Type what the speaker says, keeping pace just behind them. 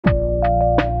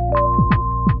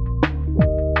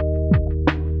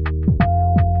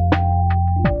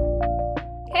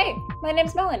My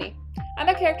name's Melanie. I'm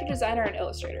a character designer and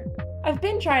illustrator. I've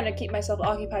been trying to keep myself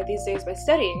occupied these days by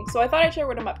studying, so I thought I'd share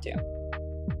what I'm up to.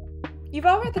 You've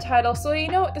all read the title, so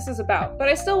you know what this is about, but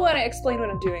I still want to explain what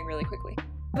I'm doing really quickly.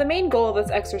 The main goal of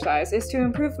this exercise is to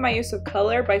improve my use of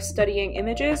color by studying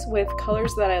images with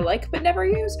colors that I like but never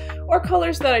use, or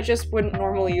colors that I just wouldn't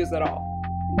normally use at all.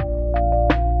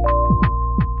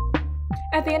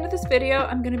 At the end of this video,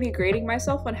 I'm going to be grading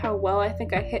myself on how well I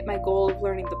think I hit my goal of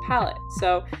learning the palette,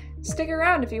 so stick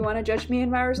around if you want to judge me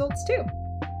and my results too.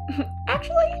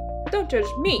 Actually, don't judge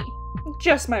me,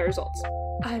 just my results.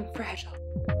 I'm fragile.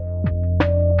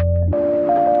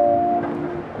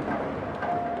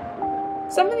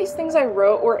 Some of these things I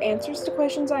wrote were answers to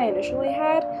questions I initially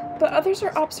had, but others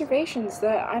are observations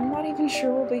that I'm not even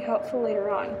sure will be helpful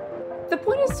later on. The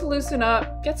point is to loosen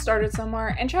up, get started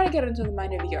somewhere, and try to get into the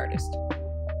mind of the artist.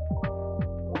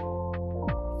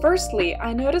 Firstly,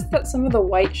 I noticed that some of the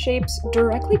white shapes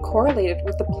directly correlated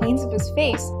with the planes of his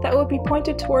face that would be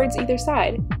pointed towards either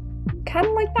side. Kinda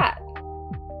like that.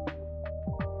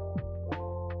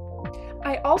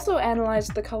 I also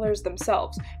analyzed the colors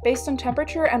themselves, based on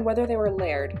temperature and whether they were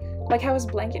layered, like how his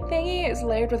blanket thingy is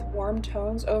layered with warm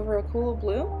tones over a cool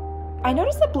blue. I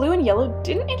noticed that blue and yellow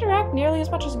didn't interact nearly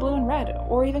as much as blue and red,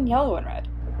 or even yellow and red.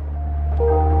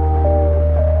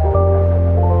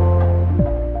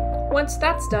 Once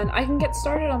that's done, I can get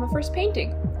started on the first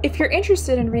painting. If you're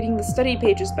interested in reading the study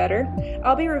pages better,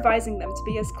 I'll be revising them to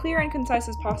be as clear and concise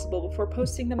as possible before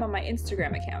posting them on my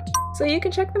Instagram account, so you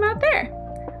can check them out there.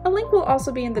 A link will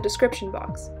also be in the description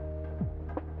box.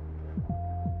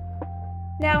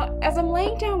 Now, as I'm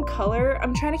laying down color,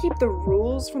 I'm trying to keep the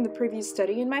rules from the previous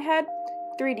study in my head.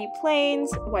 3D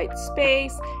planes, white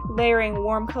space, layering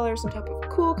warm colors on top of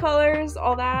cool colors,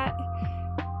 all that.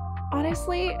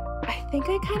 Honestly, I think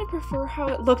I kind of prefer how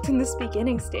it looked in this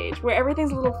beginning stage, where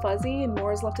everything's a little fuzzy and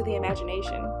more is left to the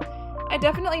imagination. I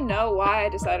definitely know why I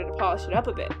decided to polish it up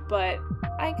a bit, but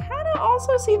I kind of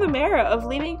also see the merit of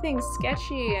leaving things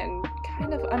sketchy and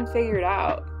kind of unfigured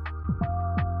out.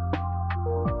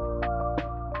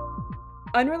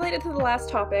 Unrelated to the last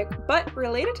topic, but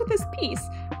related to this piece,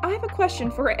 I have a question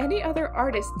for any other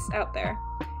artists out there.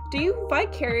 Do you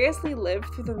vicariously live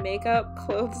through the makeup,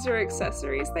 clothes, or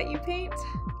accessories that you paint?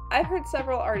 I've heard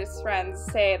several artists' friends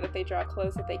say that they draw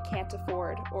clothes that they can't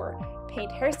afford, or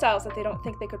paint hairstyles that they don't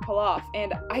think they could pull off,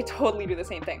 and I totally do the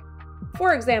same thing.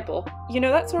 For example, you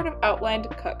know that sort of outlined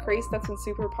cut crease that's been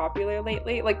super popular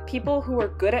lately? Like, people who are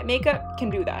good at makeup can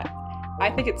do that.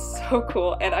 I think it's so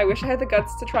cool, and I wish I had the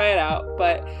guts to try it out,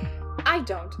 but I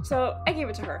don't, so I gave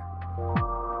it to her.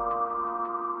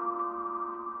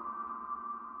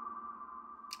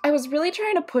 I was really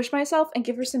trying to push myself and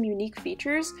give her some unique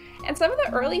features, and some of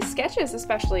the early sketches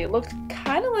especially looked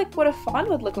kind of like what a fawn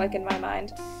would look like in my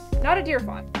mind. Not a deer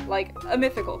fawn, like a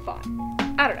mythical fawn.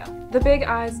 I don't know. The big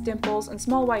eyes, dimples, and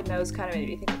small white nose kind of made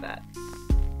me think of that.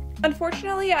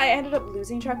 Unfortunately, I ended up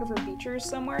losing track of her features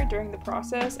somewhere during the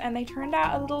process, and they turned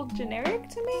out a little generic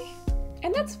to me.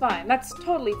 And that's fine, that's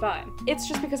totally fine. It's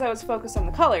just because I was focused on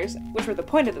the colors, which were the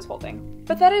point of this whole thing.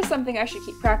 But that is something I should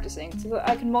keep practicing so that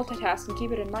I can multitask and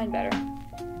keep it in mind better.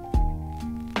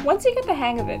 Once you get the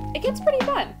hang of it, it gets pretty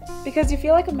fun, because you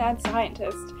feel like a mad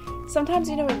scientist. Sometimes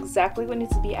you know exactly what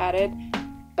needs to be added,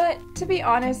 but to be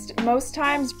honest, most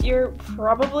times you're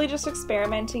probably just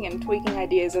experimenting and tweaking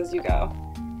ideas as you go.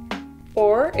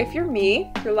 Or, if you're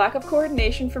me, your lack of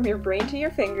coordination from your brain to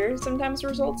your fingers sometimes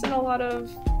results in a lot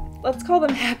of, let's call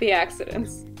them happy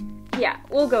accidents. Yeah,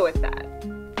 we'll go with that.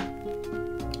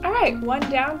 Alright, 1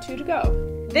 down, 2 to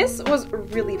go. This was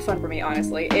really fun for me,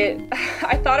 honestly.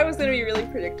 I thought it was going to be really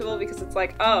predictable because it's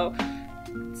like, oh,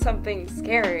 something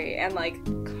scary and like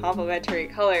complementary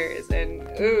colors and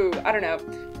ooh, I don't know.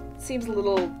 It seems a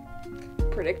little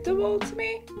predictable to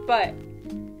me, but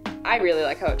I really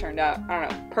like how it turned out. I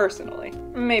don't know, personally.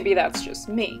 Maybe that's just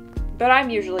me, but I'm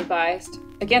usually biased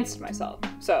against myself,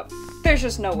 so there's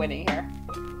just no winning here.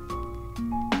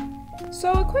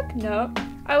 So a quick note,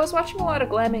 I was watching a lot of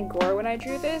Glam and Gore when I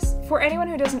drew this. For anyone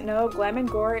who doesn't know, Glam and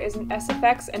Gore is an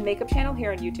SFX and makeup channel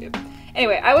here on YouTube.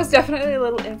 Anyway, I was definitely a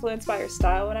little influenced by her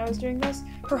style when I was doing this.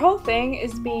 Her whole thing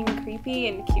is being creepy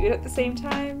and cute at the same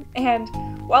time, and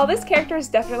while this character is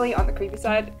definitely on the creepy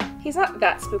side, he's not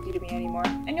that spooky to me anymore,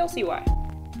 and you'll see why.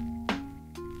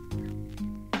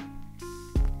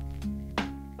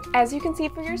 As you can see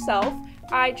for yourself,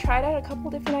 I tried out a couple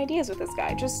different ideas with this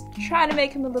guy, just trying to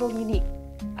make him a little unique.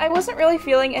 I wasn't really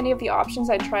feeling any of the options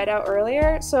I tried out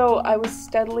earlier, so I was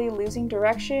steadily losing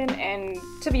direction and,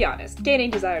 to be honest,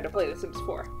 gaining desire to play The Sims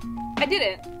 4. I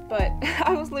didn't, but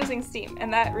I was losing steam,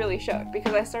 and that really showed,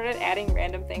 because I started adding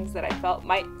random things that I felt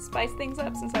might spice things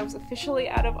up since I was officially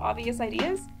out of obvious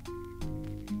ideas.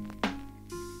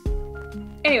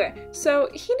 Anyway, so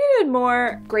he needed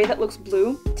more gray that looks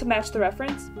blue to match the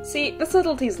reference. See, the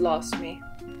subtleties lost me.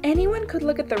 Anyone could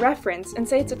look at the reference and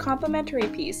say it's a complementary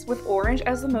piece with orange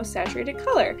as the most saturated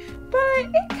color, but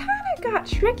it kinda got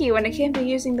tricky when it came to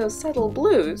using those subtle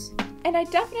blues. And I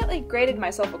definitely graded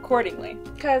myself accordingly,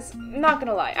 because, not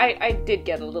gonna lie, I did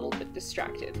get a little bit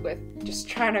distracted with just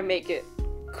trying to make it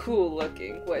cool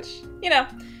looking, which, you know,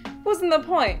 wasn't the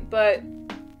point, but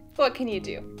what can you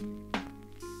do?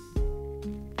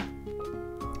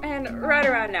 And right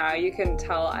around now, you can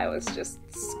tell I was just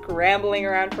scrambling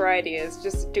around for ideas,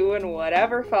 just doing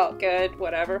whatever felt good,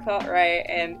 whatever felt right,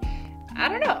 and I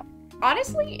don't know.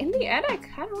 Honestly, in the end, I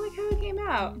kind of like how it came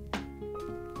out.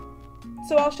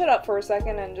 So I'll shut up for a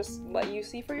second and just let you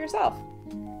see for yourself.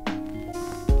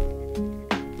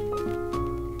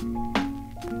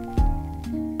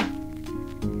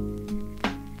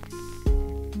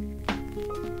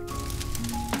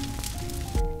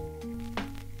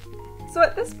 So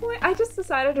at this point, I just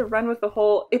decided to run with the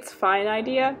whole "it's fine"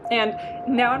 idea, and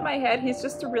now in my head, he's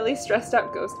just a really stressed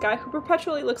out ghost guy who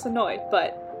perpetually looks annoyed,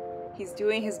 but he's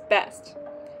doing his best.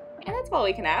 And that's all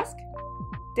we can ask.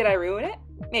 Did I ruin it?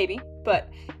 Maybe, but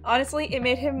honestly, it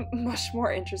made him much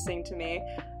more interesting to me.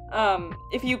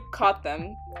 If you caught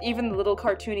them, even the little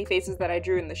cartoony faces that I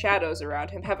drew in the shadows around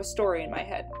him have a story in my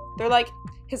head. They're like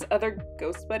his other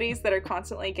ghost buddies that are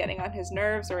constantly getting on his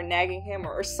nerves or nagging him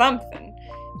or something.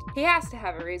 He has to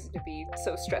have a reason to be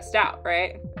so stressed out,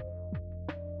 right?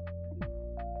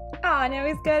 Aw, now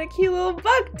he's got a cute little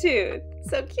bug tooth.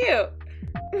 So cute.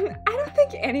 I don't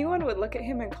think anyone would look at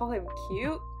him and call him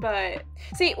cute, but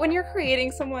see, when you're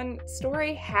creating someone,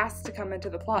 story has to come into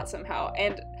the plot somehow,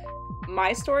 and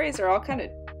my stories are all kind of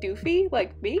doofy,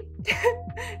 like me.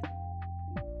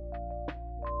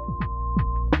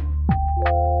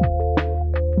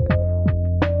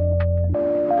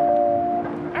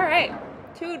 Alright,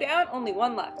 2 down, only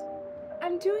 1 left.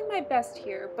 I'm doing my best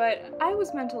here, but I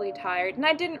was mentally tired, and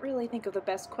I didn't really think of the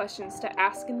best questions to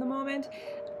ask in the moment.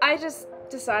 I just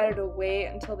decided to wait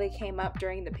until they came up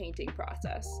during the painting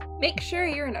process. Make sure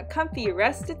you're in a comfy,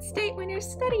 rested state when you're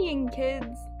studying,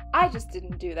 kids. I just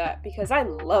didn't do that because I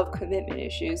love commitment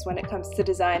issues when it comes to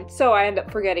design, so I end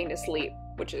up forgetting to sleep,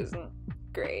 which isn't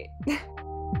great.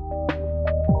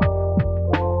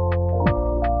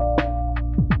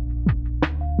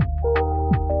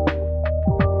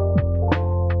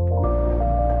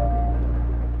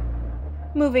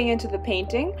 Moving into the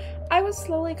painting, I was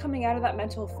slowly coming out of that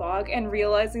mental fog and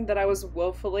realizing that I was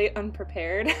woefully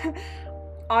unprepared.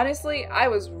 Honestly, I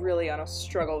was really on a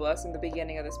struggle bus in the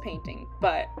beginning of this painting,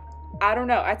 but I don't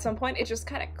know, at some point it just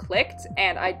kind of clicked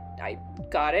and I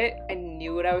got it. I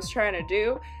knew what I was trying to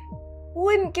do.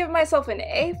 Wouldn't give myself an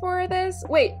A for this.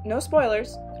 Wait, no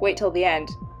spoilers. Wait till the end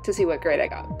to see what grade I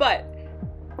got. But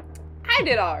I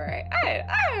did alright.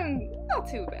 I'm not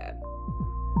too bad.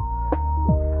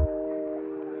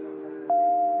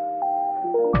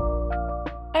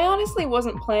 I honestly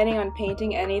wasn't planning on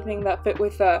painting anything that fit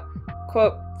with the,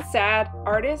 quote, sad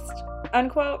artist,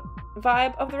 unquote,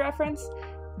 vibe of the reference.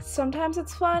 Sometimes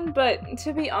it's fun, but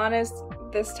to be honest,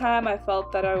 this time I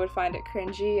felt that I would find it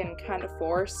cringy and kind of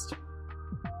forced.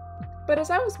 But as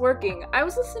I was working, I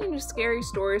was listening to scary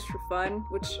stories for fun,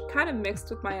 which kind of mixed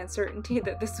with my uncertainty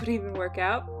that this would even work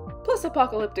out, plus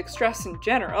apocalyptic stress in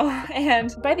general,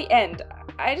 and by the end,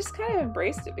 I just kind of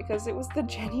embraced it because it was the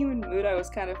genuine mood I was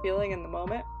kind of feeling in the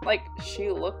moment. Like, she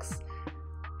looks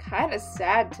kind of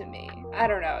sad to me. I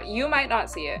don't know, you might not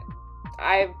see it.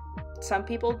 Some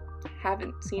people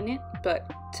haven't seen it,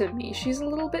 but to me she's a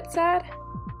little bit sad.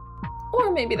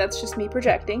 Or maybe that's just me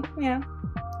projecting, you know.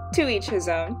 To each his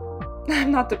own.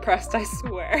 I'm not depressed, I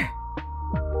swear.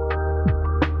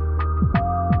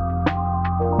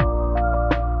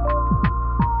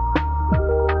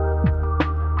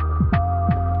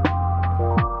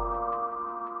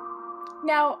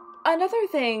 Now, another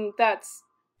thing that's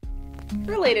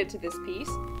related to this piece,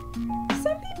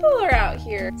 some people are out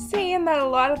here saying that a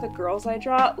lot of the girls I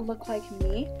draw look like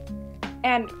me.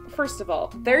 And first of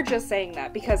all, they're just saying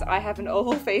that because I have an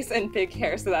oval face and big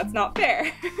hair, so that's not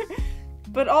fair.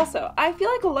 But also, I feel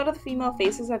like a lot of the female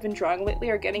faces I've been drawing lately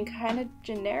are getting kind of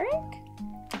generic.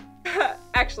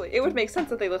 Actually, it would make sense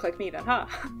that they look like me then, huh?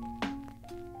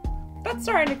 That's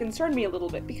starting to concern me a little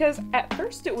bit because at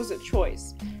first it was a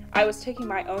choice. I was taking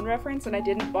my own reference and I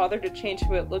didn't bother to change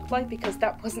who it looked like because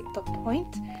that wasn't the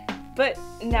point. But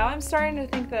now I'm starting to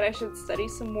think that I should study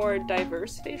some more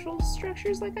diverse facial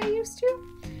structures like I used to.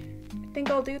 I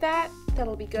think I'll do that.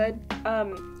 That'll be good.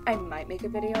 I might make a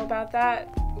video about that.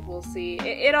 We'll see.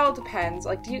 It all depends.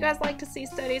 Like, do you guys like to see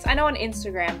studies? I know on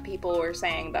Instagram people were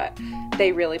saying that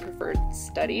they really preferred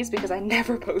studies because I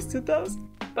never posted those.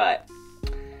 But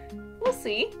we'll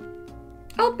see.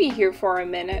 I'll be here for a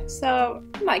minute, so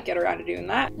I might get around to doing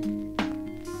that.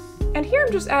 And here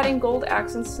I'm just adding gold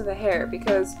accents to the hair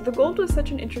because the gold was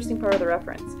such an interesting part of the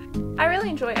reference. I really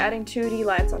enjoy adding 2D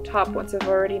lines on top once I've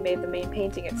already made the main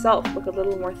painting itself look a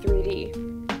little more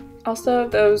 3D. Also,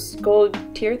 those gold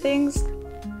tear things,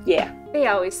 yeah, they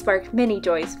always spark many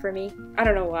joys for me. I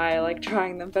don't know why I like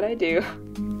drawing them, but I do.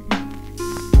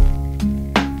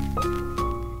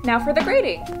 Now for the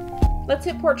grading. Let's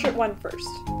hit Portrait 1 first.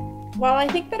 While I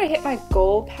think that I hit my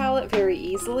goal palette very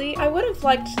easily, I would have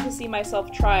liked to see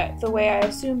myself try it the way I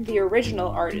assume the original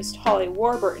artist, Holly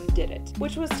Warburton, did it,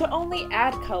 which was to only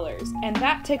add colors, and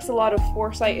that takes a lot of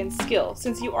foresight and skill,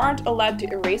 since you aren't allowed to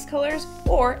erase colors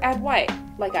or add white,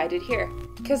 like I did here.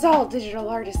 Cause all digital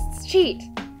artists cheat!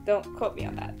 Don't quote me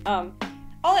on that.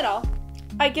 All in all,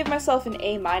 I give myself an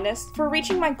A- for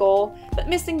reaching my goal, but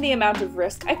missing the amount of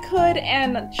risk I could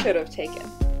and should have taken.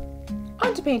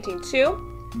 On to painting 2.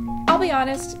 I'll be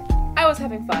honest, I was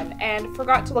having fun and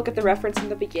forgot to look at the reference in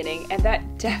the beginning, and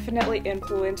that definitely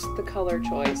influenced the color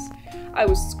choice. I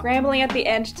was scrambling at the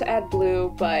end to add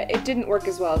blue, but it didn't work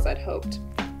as well as I'd hoped.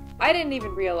 I didn't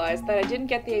even realize that I didn't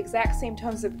get the exact same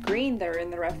tones of green that are in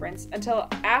the reference until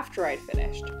after I'd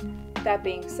finished. That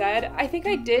being said, I think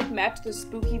I did match the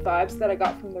spooky vibes that I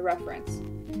got from the reference.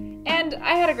 And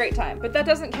I had a great time, but that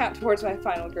doesn't count towards my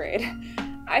final grade.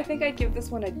 I think I'd give this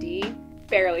one a D,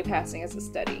 barely passing as a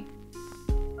study.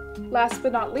 Last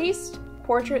but not least,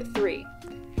 Portrait 3.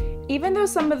 Even though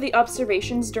some of the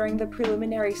observations during the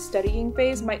preliminary studying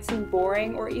phase might seem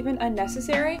boring or even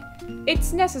unnecessary,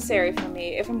 it's necessary for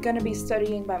me if I'm going to be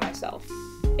studying by myself.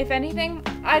 If anything,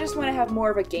 I just want to have more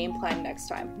of a game plan next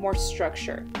time, more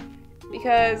structure.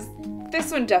 Because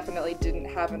this one definitely didn't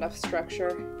have enough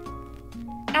structure.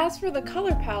 As for the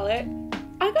color palette,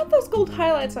 I got those gold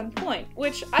highlights on point,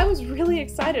 which I was really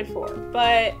excited for,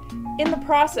 but in the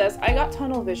process, I got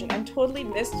tunnel vision and totally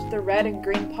missed the red and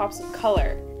green pops of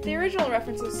color. The original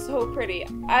reference is so pretty.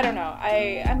 I don't know,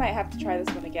 I might have to try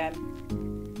this one again.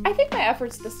 I think my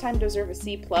efforts this time deserve a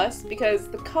C+, because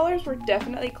the colors were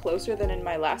definitely closer than in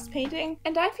my last painting,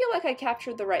 and I feel like I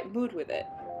captured the right mood with it,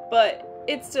 but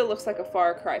it still looks like a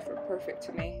far cry from perfect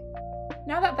to me.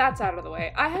 Now that that's out of the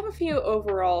way, I have a few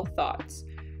overall thoughts.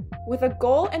 With a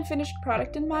goal and finished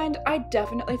product in mind, I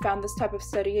definitely found this type of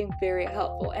studying very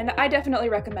helpful, and I definitely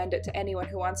recommend it to anyone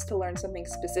who wants to learn something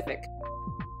specific.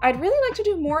 I'd really like to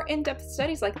do more in-depth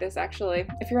studies like this, actually.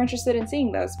 If you're interested in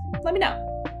seeing those, let me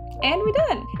know. And we're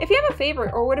done! If you have a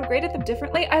favorite or would have graded them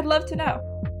differently, I'd love to know.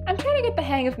 I'm trying to get the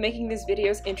hang of making these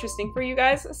videos interesting for you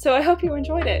guys, so I hope you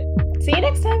enjoyed it. See you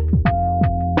next time!